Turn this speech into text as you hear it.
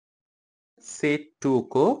Set 2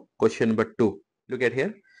 को question number 2. Look at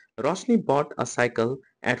here. Roshni bought a cycle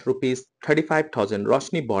at rupees 35,000.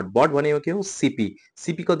 Roshni bought भनेको के हो CP.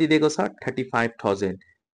 CP कति दिएको छ 35,000.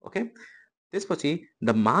 Okay. त्यसपछि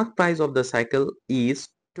the mark price of the cycle is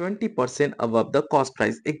 20% above the cost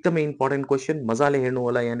price. एकदमै important question. मजाले हेर्नु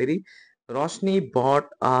होला यहाँनेरि. Roshni bought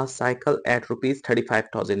a cycle at rupees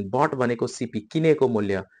 35,000. Bought भनेको CP किनेको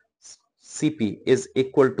मूल्य CP is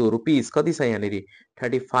equal to rupees कति छ यहाँनेरि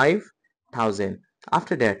 35,000.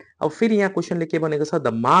 After that अब फेरि यहाँ क्वेशनले के भनेको छ द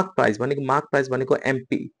मार्क प्राइस भनेको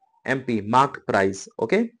MP mark price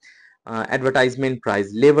okay advertisement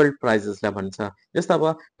price लेभल्ड प्राइजेसलाई भन्छ जस्तो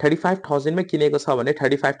अब 35,000 मै किनेको छ भने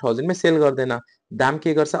 35,000 मै सेल गर्दैन दाम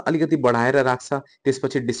के गर्छ अलिकति बढाएर राख्छ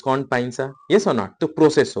त्यसपछि डिस्काउन्ट पाइन्छ यस अर नट त्यो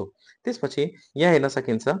प्रोसेस हो त्यसपछि यहाँ हेर्न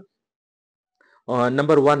सकिन्छ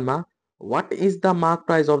नम्बर 1 मा what is the mark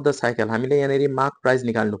price of the cycle हामीले यहाँनेरि मार्क प्राइस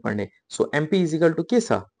निकाल्नु पर्ने so MP is equal to के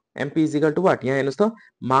छ MP is equal to what यहाँ हेर्नुस् त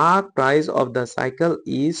mark price of the cycle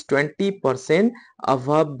is 20%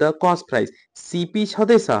 above the cost price CP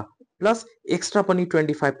छँदैछ प्लस एक्स्ट्रा पनि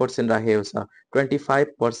 25% राखेको छ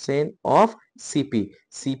 25% of CP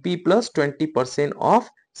plus 20% of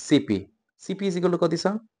CP is equal to कति छ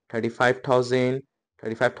 35,000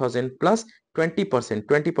 plus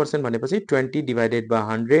 20% भनेपछि 20 divided by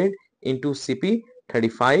 100 into CP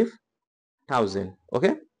 35,000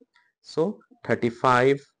 okay so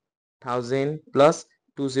 35,000 plus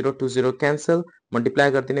 2020 cancel multiply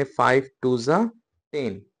गर्दिने 5 2 जा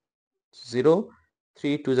 10 0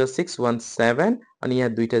 3 2 जा 6 1 7 अनि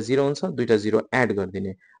यहाँ दुईटा 0 हुन्छ दुईटा 0 एड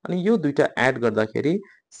गर्दिने अनि यो दुईटा एड गर्दाखेरि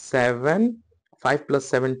 7 5 plus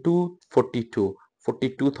 7 2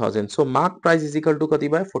 42,000 so mark price is equal to कति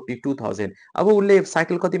भयो 42,000 अब उले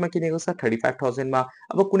साइकल कतिमा किनेको छ 35,000 मा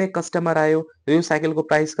अब कुनै कस्टमर आयो यो साइकलको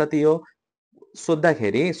प्राइस कति हो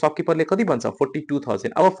सोध्दाखेरि शपकीपरले कति भन्छ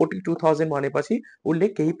 42,000 अब 42,000 भनेपछि उले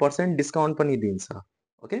केही पर्सेन्ट डिस्काउन्ट पनि दिन्छ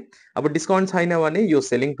ओके अब डिस्काउन्ट छैन भने यो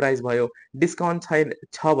सेलिङ प्राइस भयो डिस्काउन्ट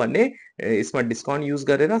छ भने यसमा डिस्काउन्ट युज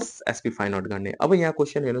गरेर एसपी फाइन्ड आउट गर्ने अब यहाँ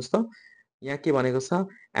क्वेशन हेर्नुस् त यहाँ के भनेको छ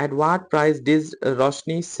at what price did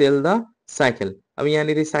Roshni sale the cycle अब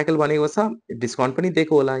यहाँनिर साइकल भनेको छ डिस्काउन्ट पनि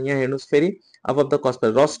दिएको होला यहाँ हेर्नुस् फेरि अबभ the cost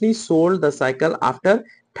price Roshni sold the cycle after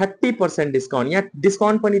 30% discount यहाँ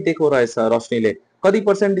डिस्काउन्ट पनि दिएको रहेछ रोशनीले कति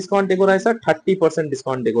पर्सेन्ट डिस्काउन्ट दिएको रहेछ 30%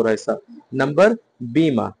 डिस्काउन्ट दिएको रहेछ नम्बर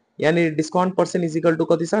बी मा यहाँनिर discount percent is equal to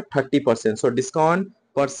कति छ 30% so discount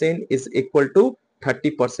percent is equal to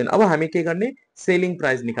 30% अब हामी के गर्ने सेलिङ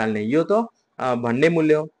प्राइस निकाल्ने यो त भन्ने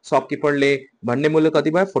मूल्य हो शपकीपरले भन्ने मूल्य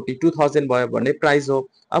कति भयो 42,000 भयो भन्ने प्राइस हो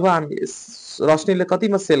अब हामी रोशनीले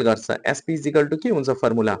कतिमा सेल गर्छ एसपी इज इक्वल टु के हुन्छ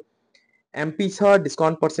फर्मुला एमपी छ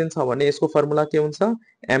डिस्काउन्ट पर्सेन्ट छ भने यसको फर्मुला के हुन्छ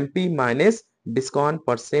MP minus discount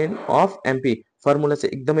percent of MP formula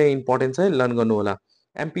चाहिँ एकदमै इम्पोर्टेन्ट छ लर्न गर्नु होला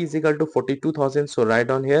MP is equal to 42,000 so write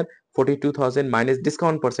down here 42,000 minus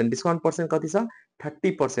discount percent कति छ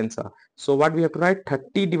 30% छ so what we have to right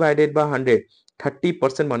 30 divided by 100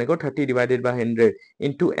 30% भनेको 30 डिवाइडेड बाइ 100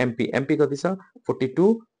 इन्टु एमपी कति छ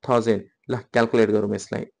 42,000 ल क्याल्कुलेट गरौँ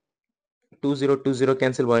यसलाई 2020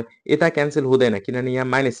 क्यान्सल भयो यता क्यान्सल हुँदैन किनभने यहाँ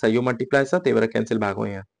माइनस छ यो मल्टिप्लाई छ त्यही भएर क्यान्सल भएको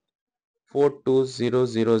यहाँ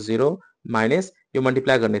 42000 माइनस यो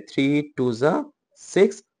मल्टिप्लाई गर्ने 3 2 जा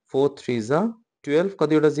 6 4 3 जा 12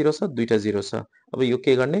 कतिवटा 0 छ दुईटा 0 छ अब यो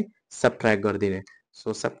के गर्ने सबट्र्याक्ट गरिदिने सो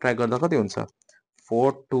सबट्र्याक्ट गर्दा कति हुन्छ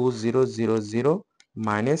 42000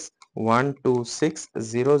 माइनस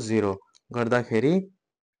 12600 गर्दाखेरि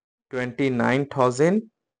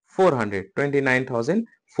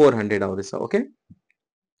 29,400 आउँदैछ ओके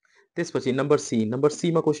त्यसपछि नम्बर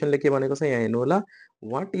सी मा क्वेशनले के भनेको छ यहाँ हेर्नु होला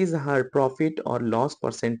व्हाट इज हर प्रॉफिट और लॉस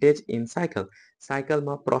पर्सेन्टेज इन साइकल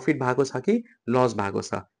साइकलमा प्रॉफिट भएको छ कि लस भएको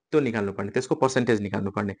छ त्यो निकाल्नु पर्ने त्यसको पर्सेन्टेज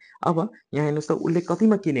निकाल्नु पर्ने अब यहाँ हेर्नुस् त उले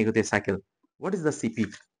कतिमा किनेको थियो cycle what is the CP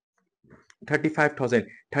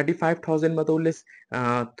 35,000 मा त उले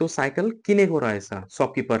त्यो साइकल किनेको रहेछ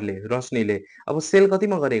शपकीपरले रोशनीले अब सेल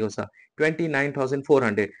कतिमा गरेको छ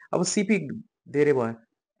 29,400 अब सीपी धेरै भयो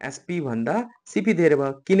एसपी भन्दा सीपी धेरै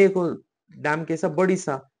भयो किनेको दाम के छ बढी छ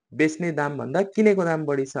बेच्ने दाम भन्दा किनेको दाम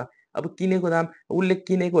बढी छ अब किनेको दाम उले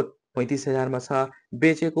किनेको 35,000 मा छ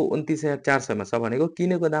बेचेको 29,400 मा छ भनेको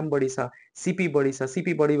किनेको दाम बढी छ सीपी बढी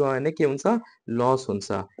भयो भने के हुन्छ लस हुन्छ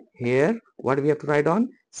here what we have to right on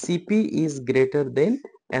CP is greater than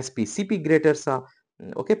SP CP greater छ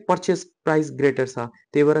ओके परचेज प्राइस ग्रेटर छ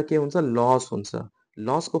त्यही भएर के हुन्छ लस हुन्छ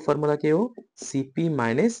लस को फर्मुला के हो CP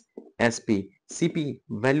minus SP CP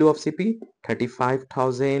value of CP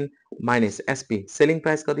 35,000 minus SP selling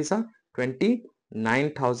price कति छ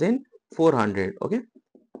 29,400 okay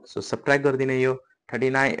so subtract गरिदिने यो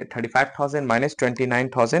 35,000 minus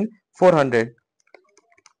 29,400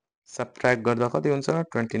 सब्ट्र्याक्ट गर्दा कति हुन्छ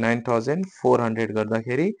 29400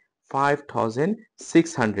 गर्दाखेरि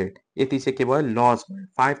 5600 यति चाहिँ के भयो लस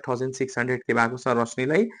भयो 5600 के भएको छ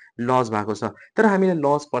रश्मिलाई लस भएको छ तर हामीले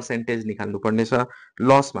लस पर्सेन्टेज निकाल्नु पर्ने छ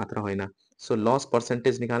लस मात्र होइन सो लस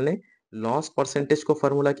पर्सेन्टेज निकाल्ने लस पर्सेन्टेजको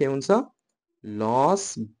फर्मुला के हुन्छ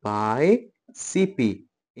लस बाई सिपी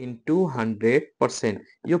इन्टु 100%।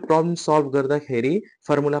 यो प्रब्लम सल्भ गर्दाखेरि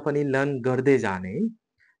फर्मुला पनि लर्न गर्दै जाने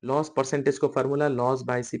loss पर्सेन्टेजको formula loss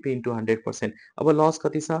by CP into 100%। अब लस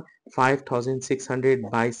कति छ 5600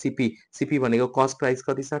 बाई सिपी सिपी भनेको कस्ट प्राइस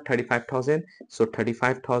कति छ 35000 सो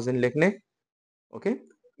 35000 लेख्ने ओके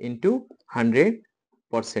इन्टु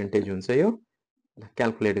 100% हुन्छ यो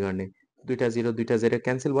क्याल्कुलेट गर्ने दुईटा जिरो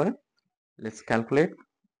क्यान्सल भयो लेट्स क्याल्कुलेट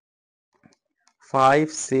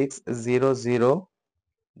 5600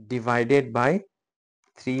 डिभाइडेड बाई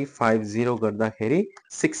 350 गर्दाखेरि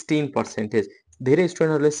 16%। धेरै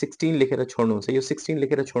स्टुडेन्टहरूले 16 लेखेर छोड्नुहुन्छ यो 16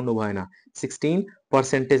 लेखेर छोड्नु भएन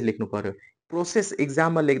 16% लेख्नु पर्यो प्रोसेस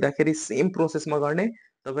एक्जाममा लेख्दाखेरि सेम प्रोसेसमा गर्ने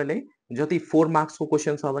तपाईले जति 4 मार्क्सको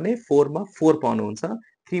क्वेशन छ भने 4 मा 4 पाउनुहुन्छ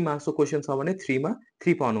 3 मार्क्सको क्वेशन छ भने 3 मा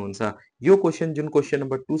 3 पाउनुहुन्छ यो क्वेशन जुन क्वेशन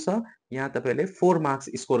नम्बर 2 छ यहाँ तपाईले 4 मार्क्स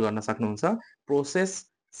स्कोर गर्न सक्नुहुन्छ प्रोसेस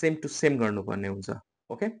सेम टु सेम गर्नुपर्ने हुन्छ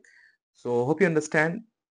okay so hope you understand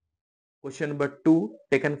question number 2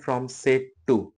 taken from set 2